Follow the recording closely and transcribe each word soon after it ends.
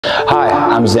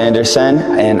Xander,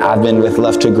 and I've been with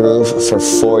Luv2Groove for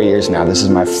 4 years now. This is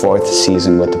my 4th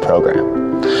season with the program.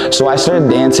 So I started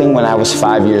dancing when I was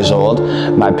 5 years old.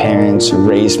 My parents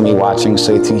raised me watching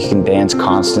So You Think You Can Dance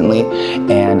constantly,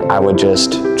 and I would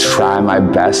just try my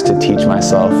best to teach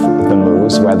myself the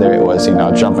moves, whether it was,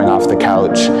 jumping off the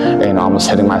couch and almost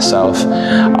hitting myself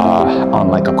on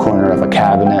like a corner of a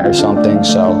cabinet or something.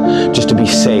 So just to be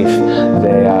safe,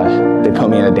 they put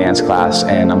me in a dance class,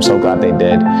 and I'm so glad they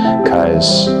did,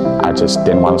 because I just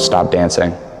didn't want to stop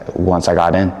dancing once I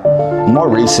got in. More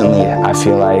recently, I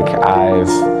feel like I've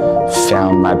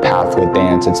found my path with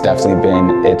dance. It's definitely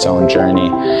been its own journey,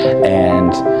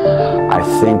 and I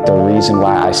think the reason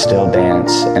why I still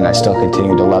dance and I still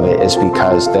continue to love it is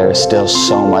because there's still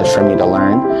so much for me to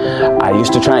learn. I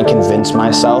used to try and convince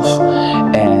myself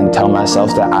and tell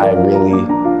myself that I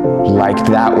really liked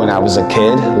that when I was a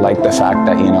kid, like the fact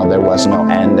that, there was no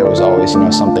end, there was always,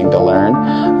 something to learn.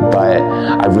 But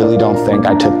I really don't think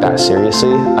I took that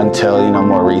seriously until,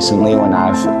 more recently, when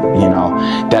I've,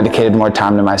 dedicated more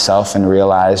time to myself and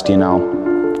realized,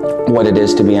 what it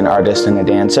is to be an artist and a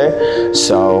dancer.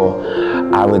 So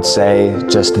I would say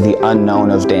just the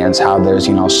unknown of dance, how there's,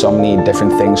 so many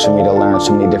different things for me to learn,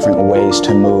 so many different ways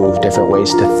to move, different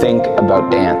ways to think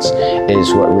about dance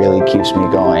is what really keeps me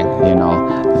going,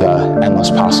 the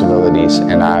endless possibilities.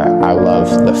 And I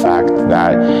love the fact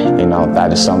that,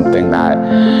 that is something that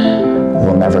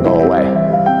will never go away.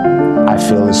 I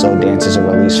feel as though dance is a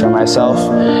release for myself.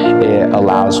 It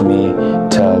allows me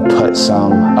to put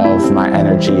some of my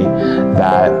energy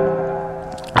that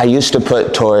I used to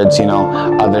put towards,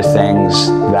 other things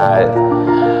that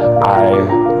I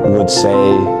would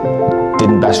say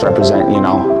didn't best represent,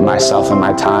 myself and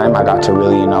my time. I got to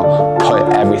really,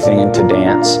 put everything into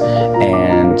dance,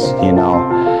 and,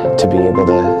 to be able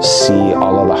to see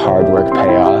all of the hard work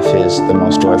pay off is the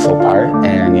most joyful part.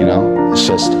 And, it's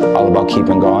just all about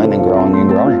keeping going and growing and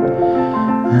growing.